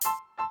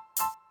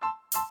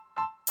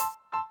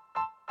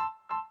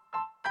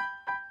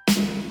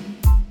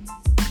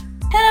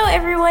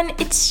everyone,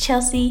 it's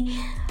Chelsea.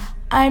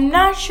 I'm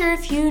not sure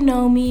if you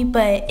know me,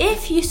 but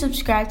if you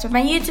subscribe to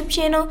my YouTube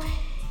channel,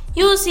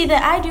 you will see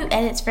that I do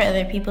edits for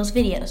other people's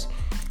videos.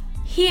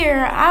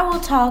 Here, I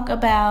will talk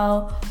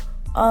about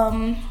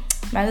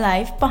my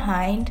life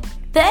behind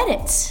the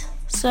edits.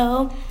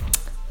 So,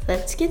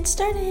 let's get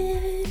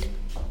started.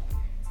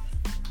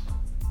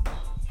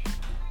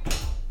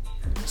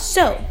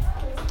 So,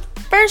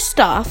 first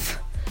off,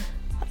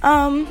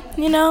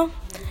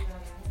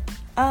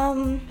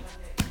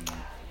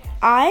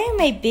 I am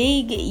a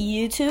big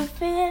YouTube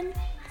fan.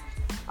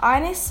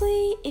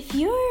 Honestly, if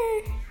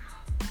you're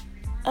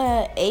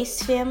a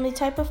Ace Family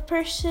type of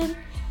person,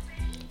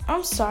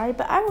 I'm sorry,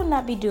 but I will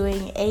not be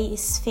doing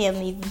Ace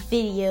Family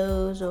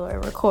videos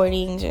or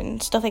recordings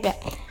and stuff like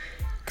that,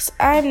 because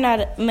I'm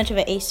not much of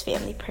an Ace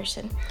Family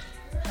person.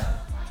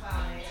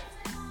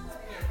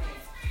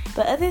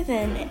 But other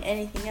than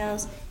anything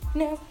else,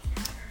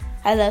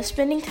 I love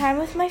spending time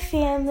with my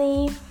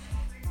family,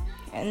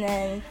 and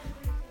then,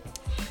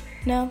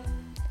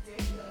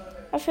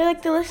 I feel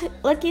like the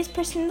luckiest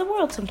person in the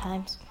world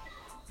sometimes.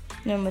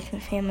 I'm with my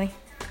family.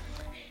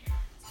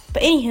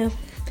 But anywho,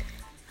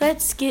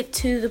 let's get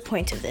to the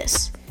point of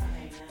this.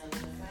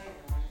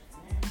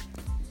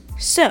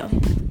 So,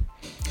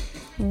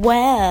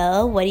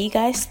 what do you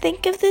guys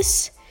think of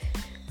this?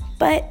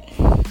 But,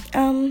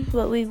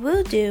 what we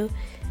will do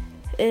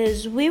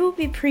is we will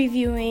be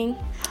previewing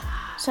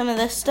some of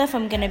the stuff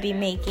I'm going to be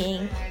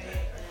making.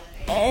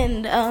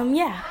 And,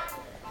 yeah.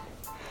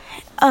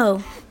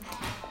 Oh,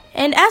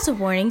 and as a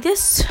warning,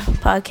 this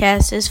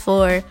podcast is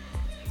for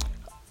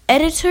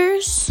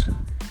editors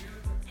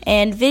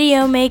and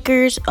video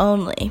makers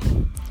only,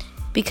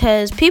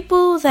 because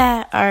people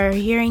that are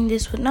hearing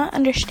this would not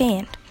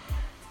understand.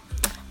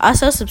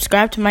 Also,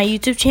 subscribe to my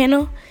YouTube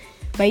channel.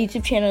 My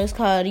YouTube channel is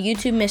called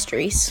YouTube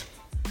Mysteries.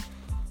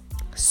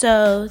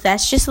 So,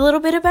 that's just a little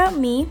bit about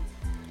me,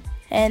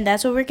 and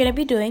that's what we're going to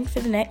be doing for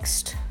the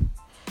next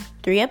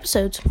 3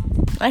 episodes.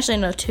 Actually,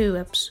 no, 2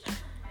 episodes.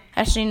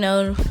 Actually,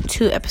 no,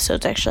 2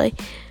 episodes, actually.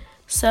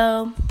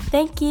 So,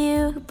 thank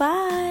you.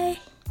 Bye.